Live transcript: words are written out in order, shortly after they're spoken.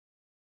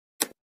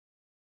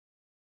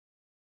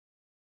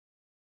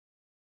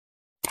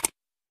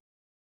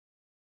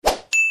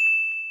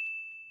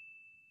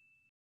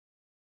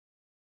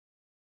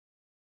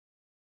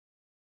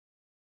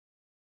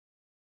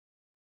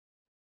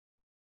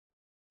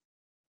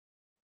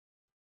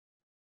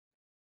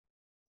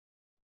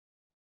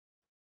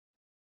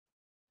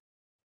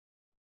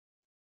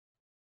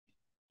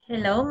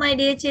Hello, my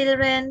dear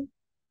children.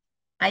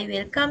 I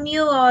welcome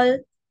you all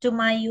to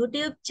my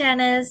YouTube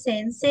channel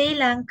Sensei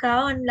Lanka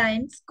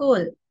Online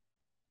School.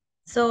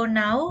 So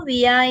now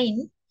we are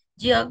in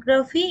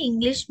Geography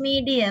English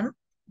Medium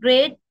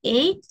Grade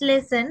 8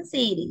 lesson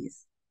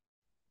series.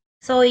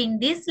 So in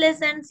this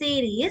lesson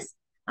series,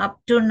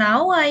 up to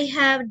now I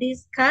have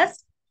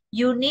discussed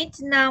unit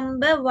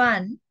number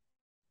 1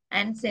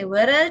 and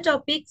several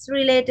topics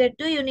related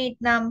to unit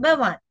number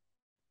 1.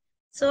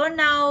 So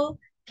now,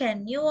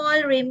 can you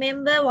all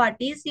remember what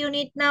is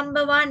unit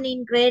number 1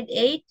 in grade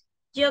 8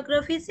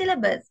 geography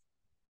syllabus?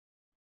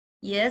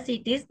 Yes,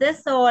 it is the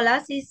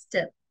solar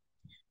system.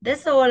 The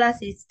solar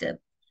system.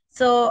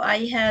 So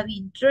I have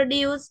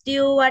introduced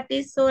you what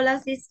is solar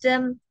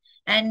system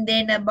and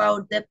then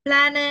about the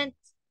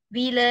planets.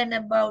 We learn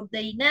about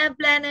the inner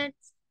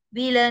planets.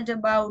 We learned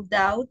about the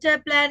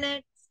outer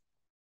planets.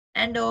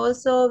 And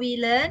also we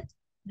learned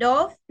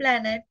dwarf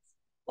planets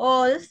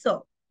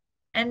also.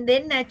 And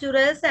then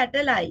natural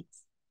satellites.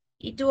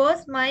 It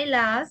was my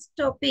last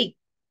topic.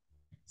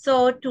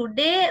 So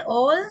today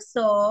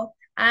also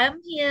I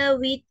am here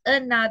with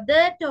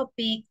another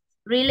topic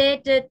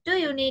related to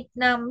unit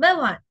number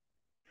 1.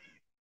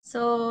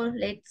 So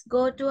let's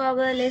go to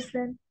our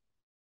lesson.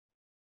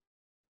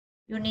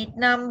 Unit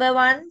number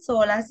 1,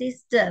 solar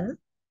system.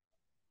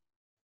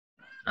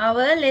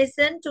 Our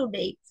lesson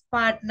today is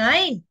part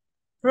 9.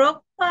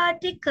 Rock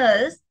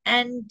particles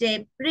and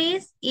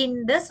debris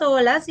in the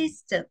solar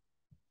system.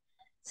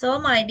 So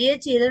my dear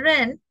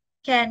children,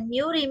 can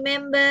you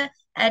remember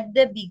at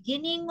the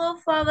beginning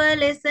of our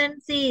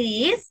lesson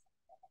series,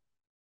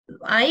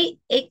 I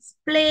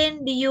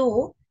explained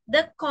you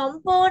the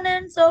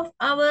components of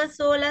our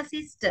solar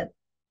system.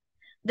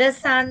 The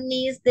sun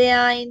is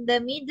there in the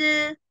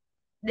middle.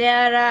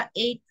 There are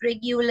 8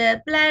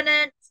 regular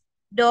planets.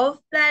 Dwarf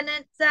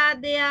planets are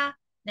there.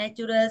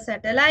 Natural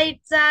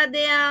satellites are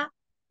there.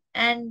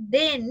 And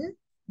then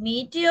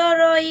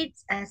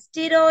meteoroids,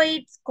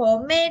 asteroids,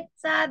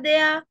 comets are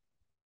there.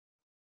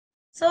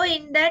 So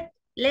in that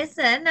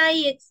lesson,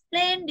 I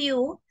explained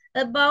you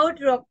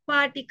about rock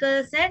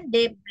particles and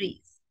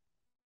debris.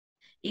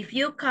 If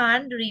you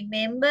can't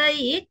remember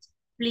it,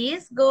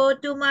 please go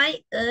to my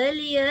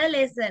earlier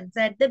lessons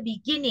at the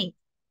beginning.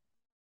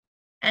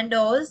 And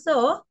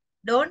also,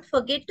 don't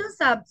forget to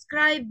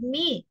subscribe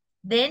me.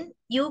 Then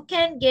you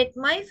can get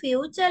my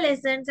future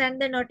lessons and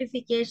the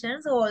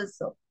notifications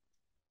also.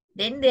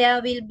 Then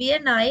there will be a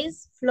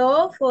nice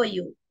flow for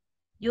you.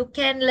 You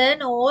can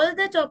learn all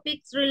the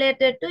topics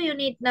related to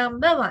unit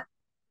number 1.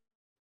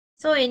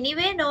 So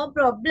anyway, no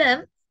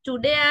problem.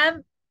 Today I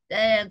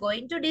am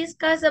going to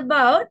discuss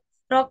about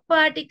rock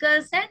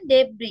particles and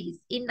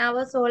debris in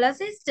our solar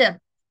system.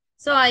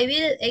 So I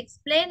will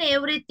explain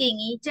everything,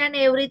 each and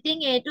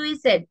everything A to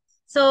Z.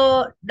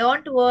 So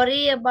don't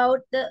worry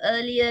about the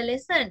earlier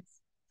lessons.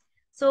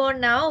 So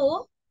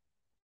now,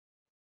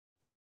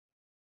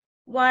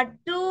 what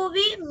do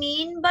we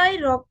mean by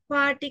rock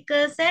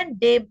particles and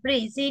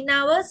debris in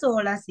our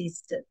solar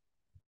system?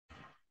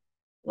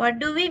 What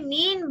do we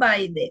mean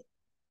by them?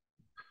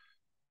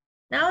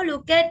 Now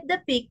look at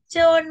the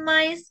picture on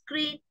my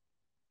screen.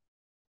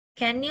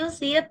 Can you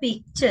see a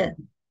picture?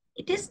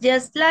 It is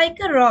just like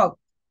a rock.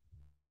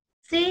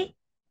 See,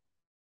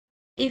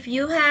 if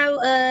you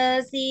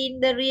have seen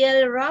the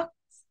real rocks,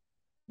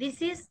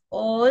 this is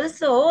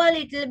also a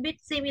little bit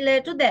similar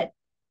to that.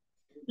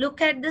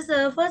 Look at the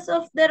surface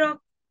of the rock.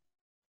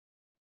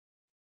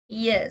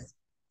 Yes.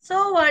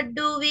 So what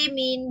do we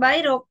mean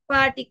by rock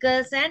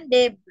particles and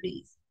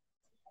debris?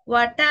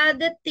 What are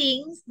the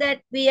things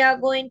that we are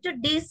going to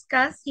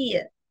discuss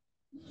here?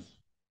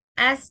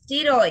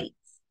 Asteroids,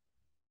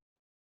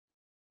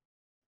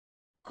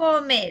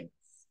 comets,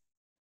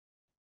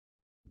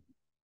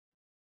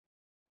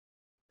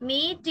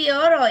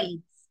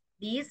 meteoroids.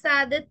 These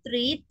are the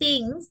 3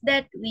 things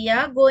that we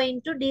are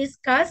going to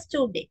discuss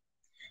today.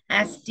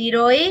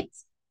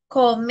 Asteroids,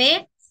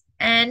 comets,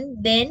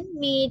 and then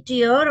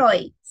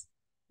meteoroids.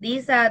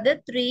 These are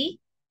the 3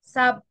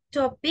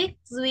 subtopics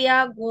we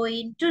are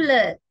going to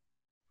learn.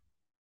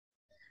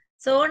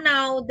 So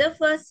now the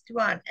first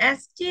one,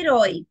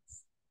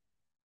 asteroids.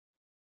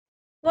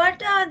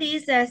 What are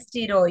these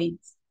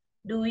asteroids?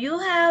 Do you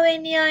have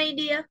any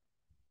idea?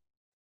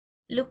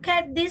 Look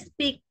at this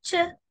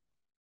picture.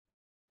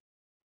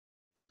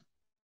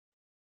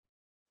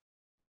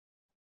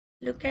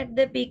 Look at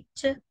the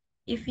picture.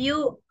 If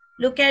you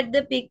look at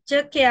the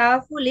picture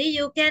carefully,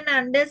 you can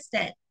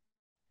understand.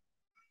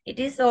 It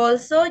is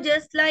also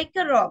just like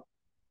a rock.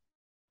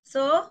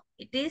 So,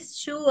 it is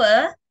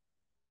sure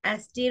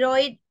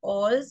asteroid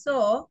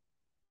also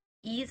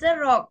is a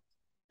rock,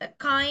 a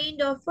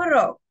kind of a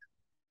rock.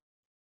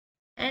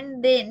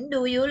 And then,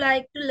 do you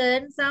like to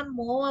learn some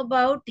more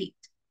about it?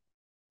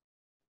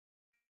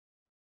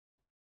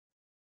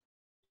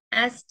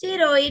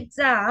 Asteroids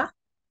are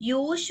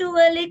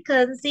usually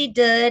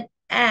considered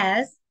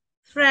as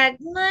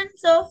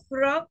fragments of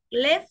rock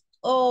left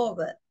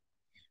over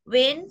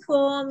when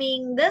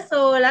forming the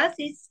solar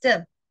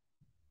system.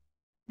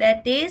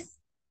 That is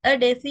a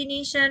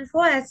definition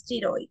for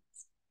asteroids.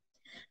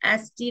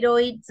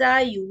 Asteroids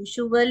are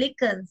usually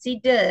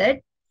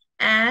considered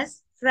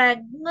as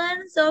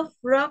fragments of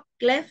rock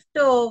left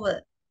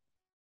over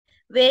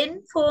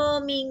when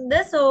forming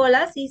the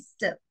solar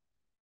system.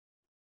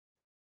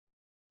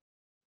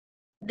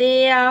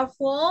 They are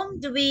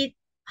formed with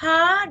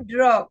hard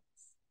rock.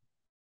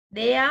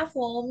 They are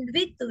formed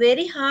with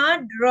very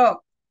hard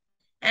rock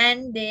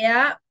and they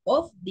are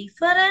of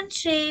different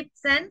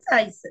shapes and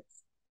sizes.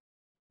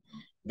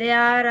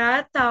 There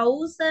are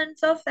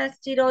thousands of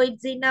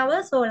asteroids in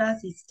our solar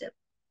system.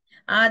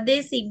 Are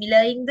they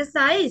similar in the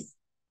size?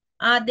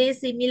 Are they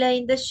similar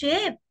in the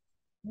shape?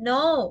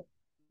 No,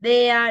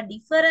 they are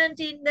different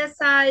in the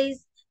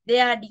size. They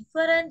are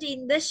different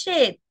in the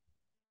shape.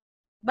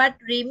 But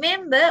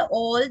remember,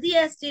 all the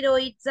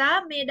asteroids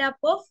are made up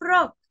of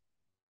rock.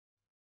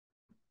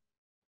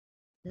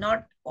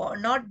 Not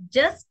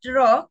just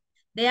rock,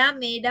 they are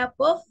made up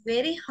of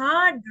very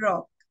hard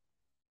rock.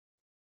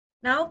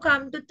 Now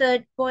come to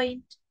third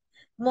point.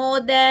 More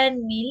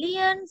than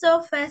millions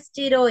of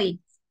asteroids.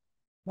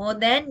 More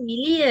than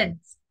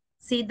millions.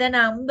 See the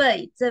number,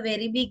 it's a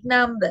very big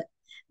number.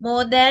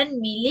 More than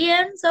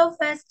millions of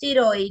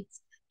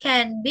asteroids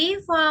can be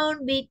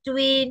found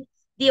between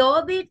the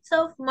orbits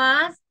of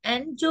Mars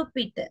and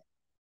Jupiter.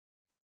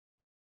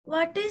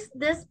 What is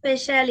the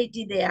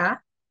speciality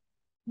there?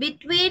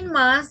 Between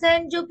Mars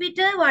and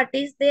Jupiter, what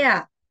is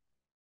there?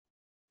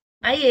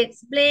 I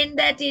explained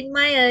that in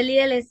my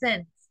earlier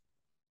lessons.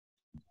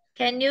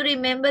 Can you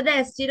remember the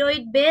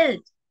asteroid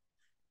belt?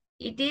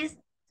 It is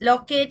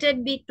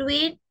located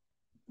between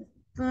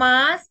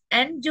Mars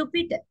and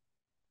Jupiter.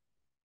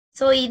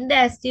 So in the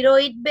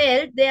asteroid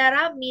belt, there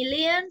are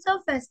millions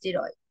of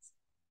asteroids.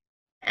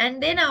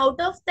 And then out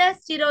of the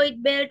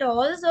asteroid belt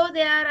also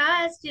there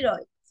are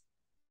asteroids.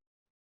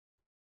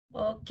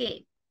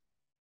 Okay.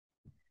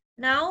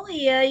 Now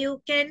here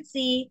you can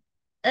see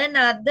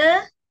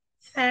another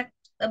fact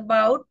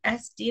about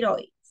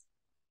asteroids.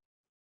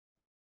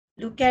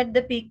 Look at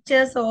the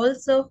pictures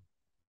also.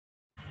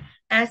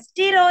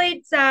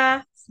 Asteroids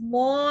are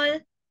small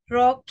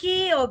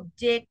rocky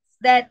objects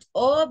that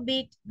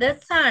orbit the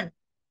sun.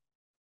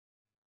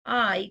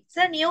 It's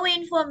a new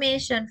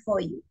information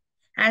for you.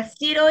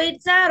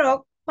 Asteroids are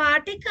rock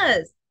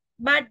particles,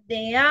 but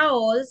they are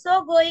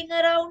also going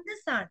around the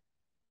sun.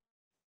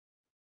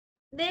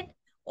 Then,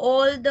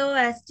 although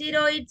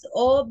asteroids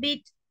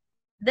orbit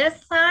the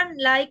sun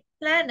like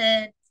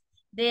planets,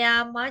 they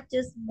are much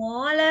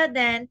smaller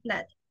than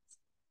planets.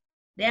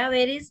 They are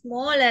very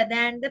smaller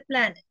than the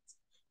planets.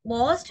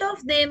 Most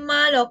of them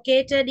are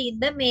located in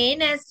the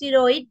main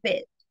asteroid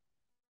belt.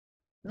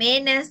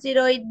 Main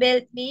asteroid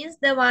belt means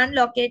the one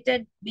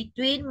located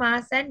between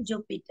Mars and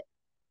Jupiter.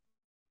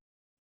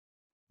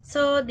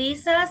 So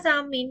these are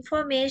some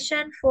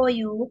information for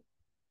you.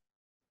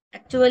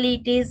 Actually,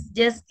 it is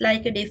just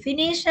like a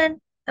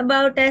definition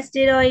about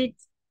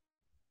asteroids.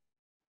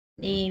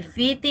 If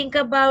we think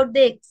about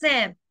the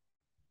exam,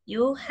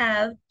 you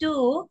have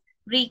to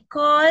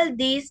recall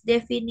these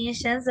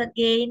definitions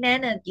again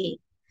and again.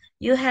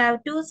 You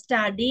have to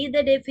study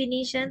the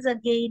definitions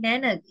again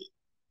and again.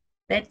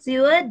 That's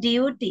your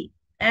duty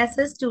as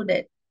a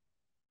student.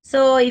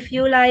 So if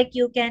you like,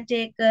 you can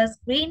take a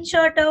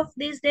screenshot of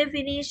this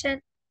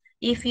definition.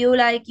 If you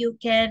like, you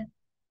can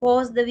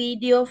pause the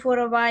video for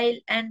a while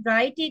and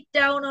write it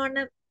down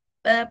on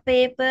a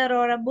paper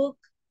or a book.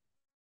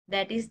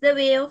 That is the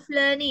way of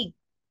learning.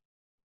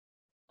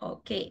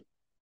 Okay.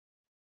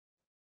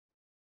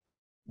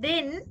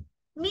 Then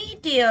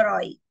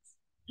meteoroids.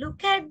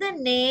 Look at the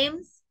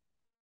names.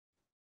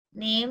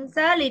 Names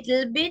are a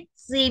little bit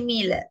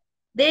similar.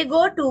 They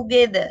go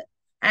together.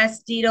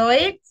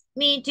 Asteroids,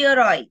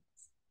 meteoroids.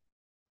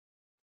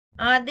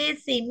 Are they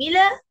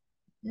similar?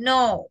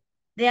 No,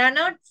 they are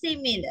not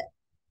similar.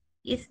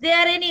 Is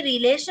there any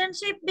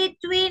relationship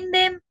between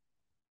them?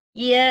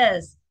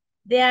 Yes,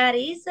 there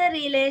is a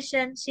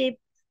relationship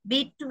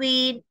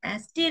between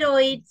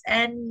asteroids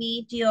and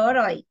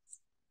meteoroids.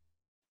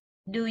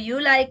 Do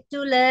you like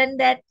to learn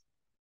that?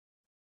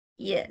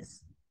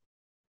 Yes.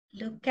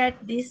 Look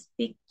at this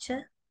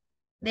picture.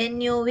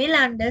 Then you will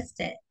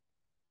understand.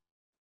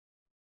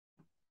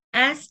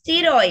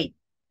 Asteroid.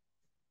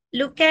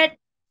 Look at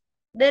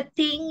the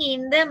thing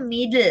in the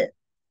middle.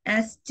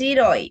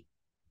 Asteroid.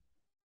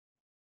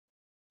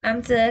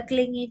 I'm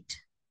circling it.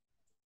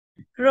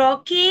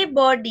 Rocky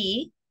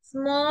body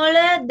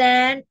smaller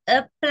than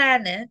a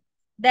planet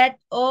that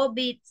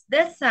orbits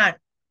the sun.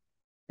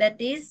 That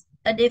is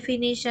a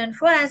definition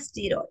for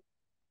asteroid.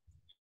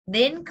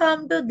 Then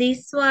come to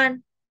this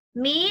one.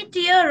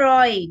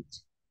 Meteoroid.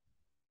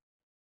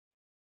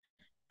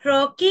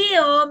 Rocky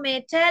or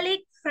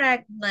metallic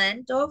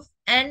fragment of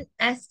an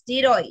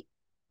asteroid.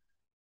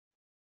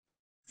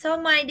 So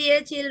my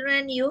dear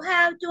children, you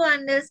have to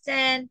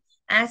understand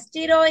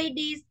asteroid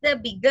is the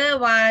bigger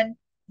one.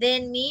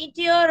 Then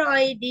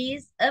meteoroid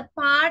is a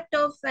part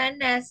of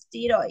an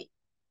asteroid.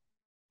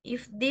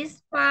 If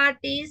this part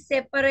is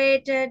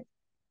separated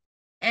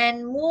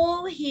and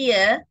move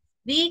here,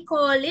 we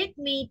call it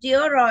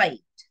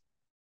meteoroid.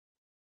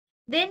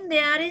 Then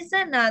there is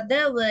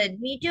another word,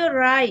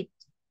 meteorite.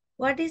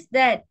 What is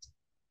that?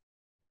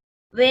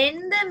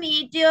 When the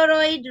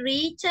meteoroid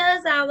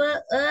reaches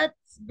our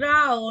Earth's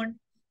ground,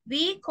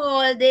 we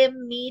call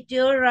them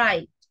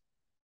meteorite.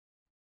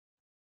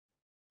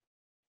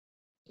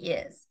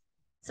 Yes.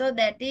 So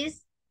that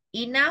is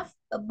enough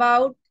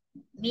about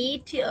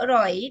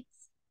meteoroids.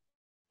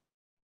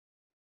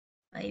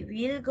 I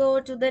will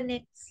go to the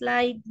next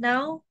slide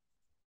now.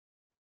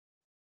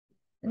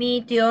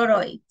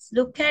 Meteoroids.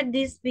 Look at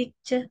this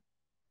picture.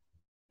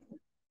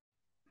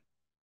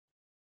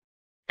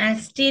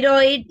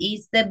 Asteroid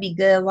is the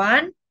bigger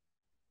one.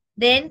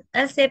 Then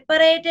a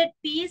separated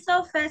piece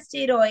of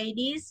asteroid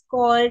is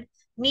called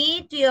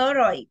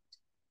meteoroid.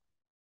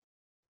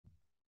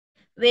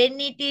 When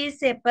it is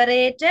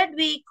separated,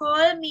 we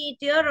call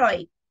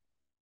meteoroid.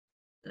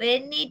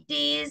 When it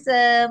is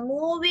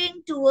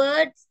moving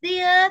towards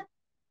the Earth,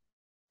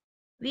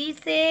 we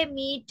say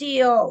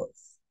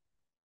meteors.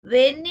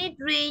 When it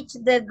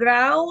reaches the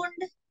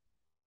ground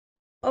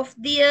of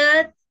the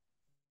Earth,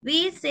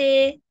 we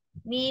say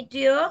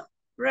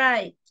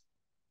meteorite.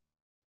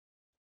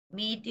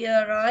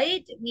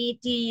 Meteoroid,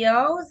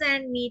 meteors,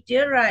 and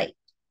meteorite.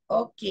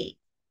 Okay.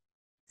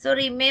 So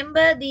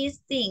remember these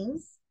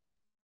things.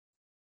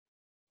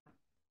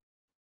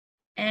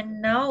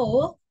 And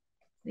now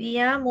we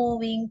are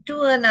moving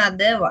to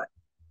another one.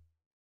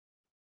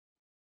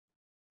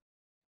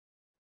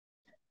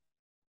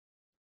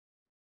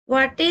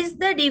 What is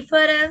the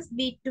difference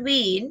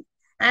between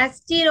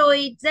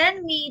asteroids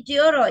and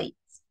meteoroids?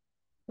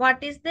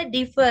 What is the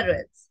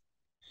difference?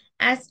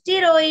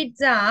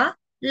 Asteroids are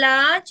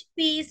large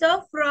piece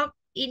of rock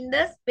in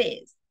the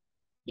space.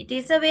 It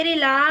is a very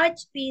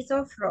large piece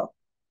of rock.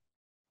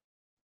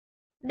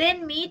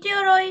 Then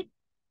meteoroid,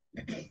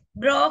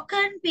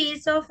 broken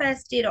piece of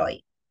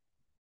asteroid.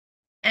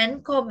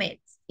 And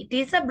comets. It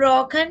is a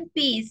broken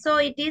piece, so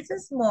it is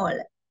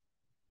smaller.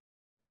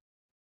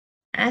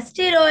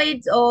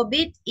 Asteroids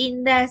orbit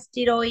in the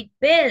asteroid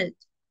belt.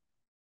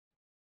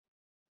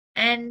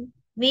 And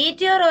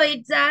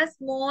meteoroids are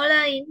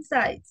smaller in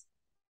size.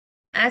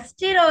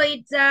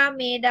 Asteroids are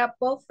made up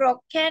of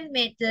rock and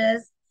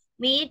metals.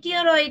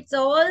 Meteoroids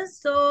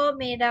also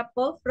made up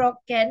of rock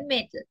and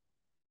metal.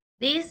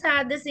 These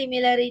are the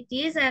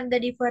similarities and the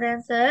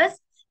differences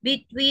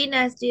between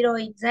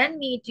asteroids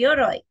and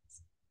meteoroids.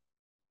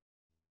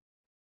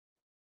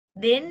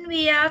 Then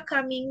we are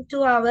coming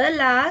to our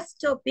last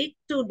topic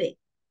today.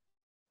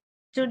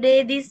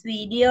 Today this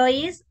video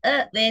is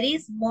a very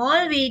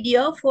small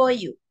video for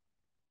you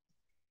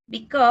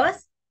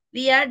because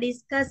we are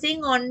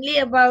discussing only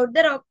about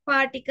the rock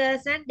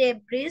particles and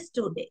debris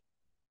today.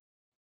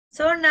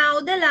 So now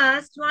the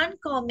last one,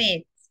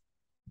 comets.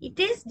 It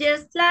is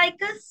just like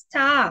a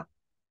star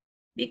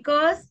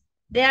because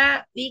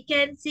there we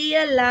can see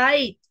a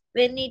light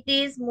when it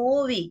is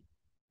moving,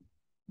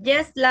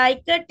 just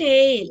like a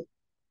tail.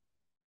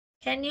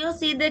 Can you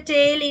see the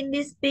tail in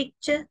this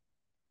picture?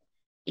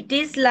 It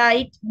is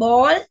light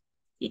ball.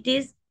 It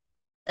is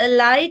a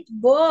light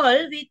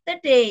ball with a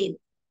tail.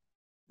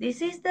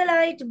 This is the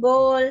light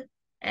ball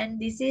and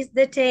this is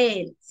the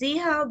tail. See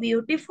how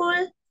beautiful?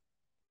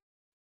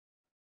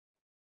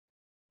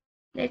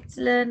 Let's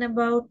learn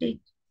about it.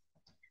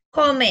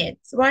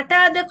 Comets. What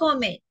are the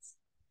comets?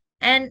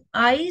 An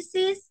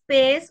icy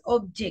space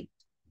object.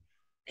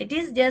 It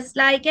is just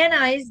like an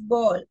ice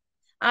ball.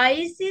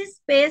 Icy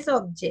space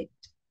object.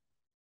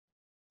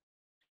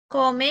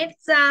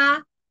 Comets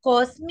are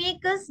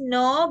cosmic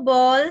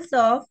snowballs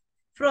of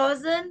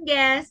frozen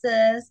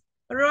gases,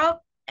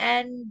 rock,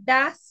 and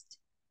dust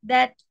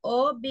that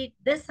orbit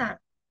the sun.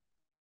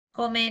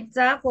 Comets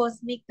are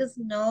cosmic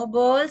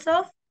snowballs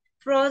of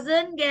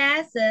frozen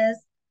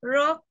gases,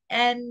 rock,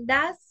 and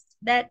dust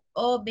that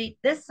orbit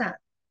the sun.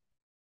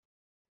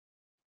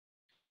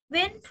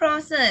 When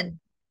frozen,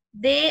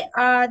 they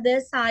are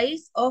the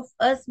size of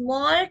a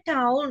small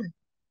town.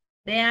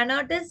 They are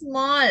not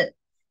small.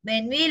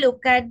 When we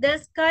look at the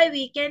sky,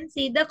 we can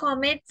see the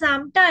comet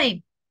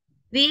sometime.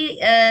 We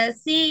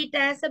see it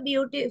as a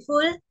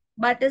beautiful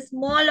but a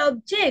small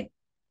object.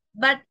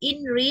 But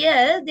in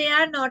real, they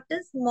are not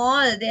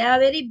small. They are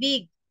very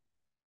big.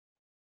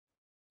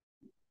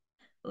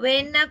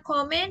 When a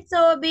comet's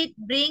orbit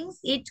brings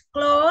it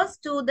close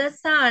to the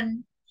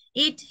sun,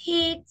 it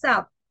heats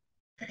up.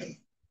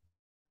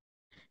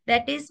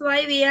 That is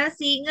why we are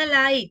seeing a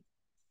light.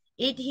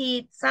 It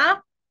heats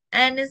up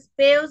and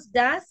spews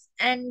dust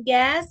and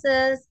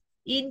gases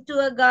into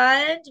a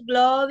giant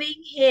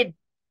glowing head,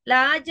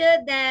 larger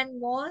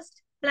than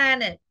most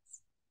planets.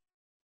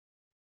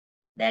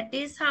 That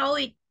is how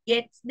it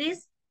gets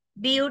this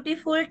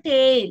beautiful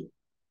tail.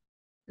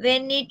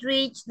 When it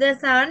reaches the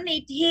sun,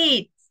 it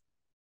heats.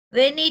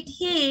 When it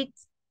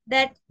heats,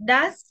 that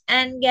dust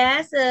and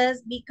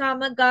gases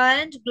become a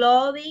giant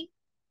glowing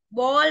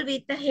ball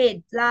with a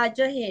head,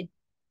 larger head.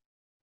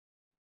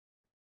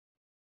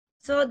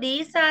 So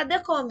these are the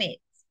comets.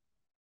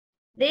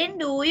 Then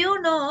do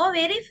you know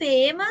very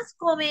famous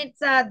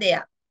comets are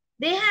there?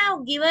 They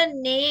have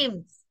given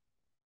names.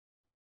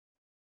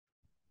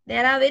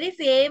 There are very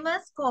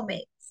famous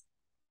comets.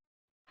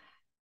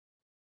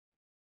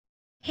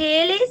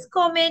 Halley's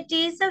comet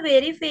is a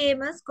very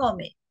famous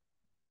comet.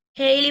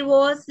 Halley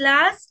was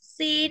last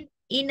seen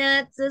in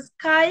Earth's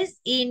skies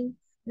in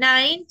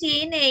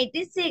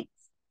 1986.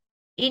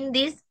 In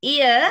this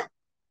year,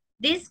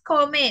 this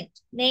comet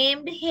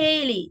named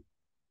Halley,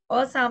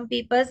 or some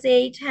people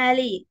say it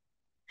Halley,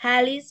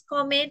 Halley's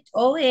comet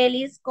or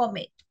Halley's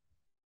comet.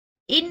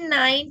 In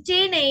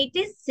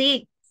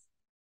 1986,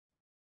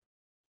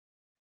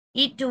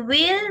 it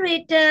will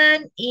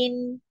return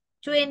in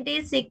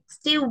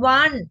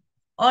 2061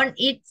 on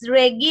its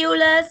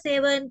regular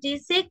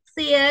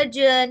 76-year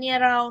journey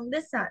around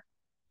the sun.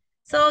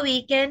 So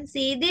we can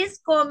see this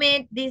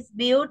comet, this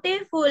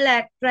beautiful,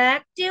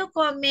 attractive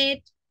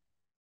comet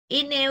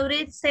in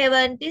every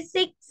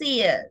 76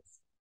 years.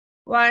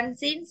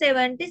 Once in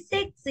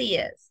 76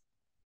 years.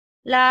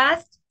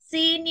 Last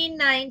seen in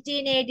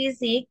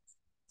 1986.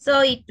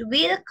 So it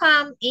will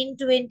come in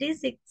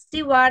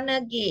 2061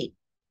 again.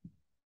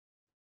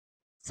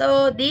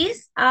 So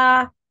these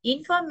are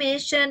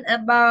information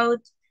about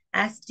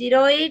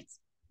asteroids,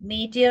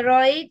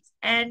 meteoroids,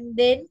 and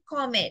then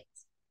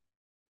comets.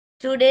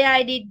 Today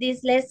I did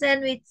this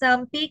lesson with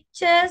some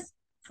pictures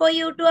for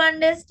you to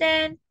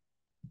understand.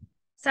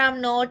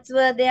 Some notes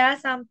were there,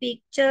 some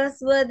pictures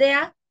were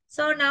there.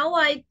 So now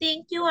I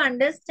think you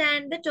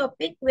understand the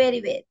topic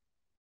very well.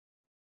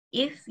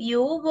 If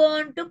you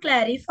want to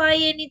clarify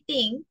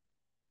anything,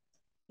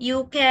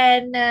 you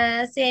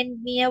can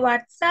send me a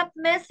WhatsApp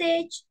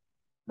message.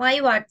 My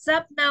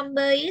WhatsApp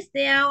number is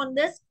there on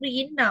the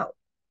screen now.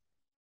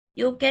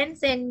 You can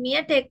send me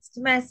a text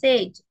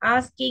message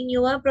asking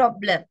your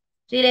problem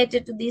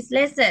related to this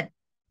lesson.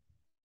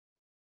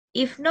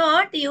 If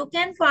not, you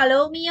can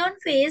follow me on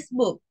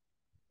Facebook.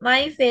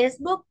 My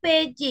Facebook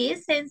page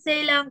is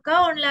Sensei Lanka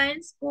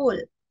Online School.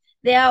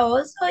 There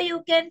also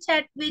you can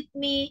chat with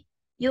me.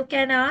 You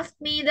can ask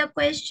me the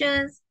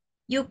questions.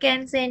 You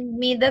can send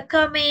me the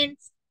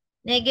comments,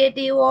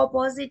 negative or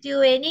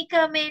positive, any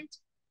comment.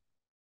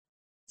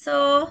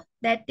 So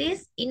that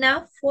is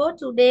enough for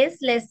today's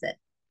lesson.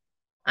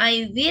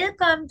 I will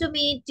come to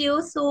meet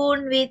you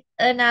soon with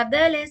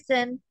another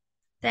lesson.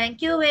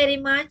 Thank you very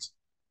much.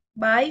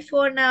 Bye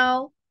for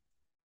now.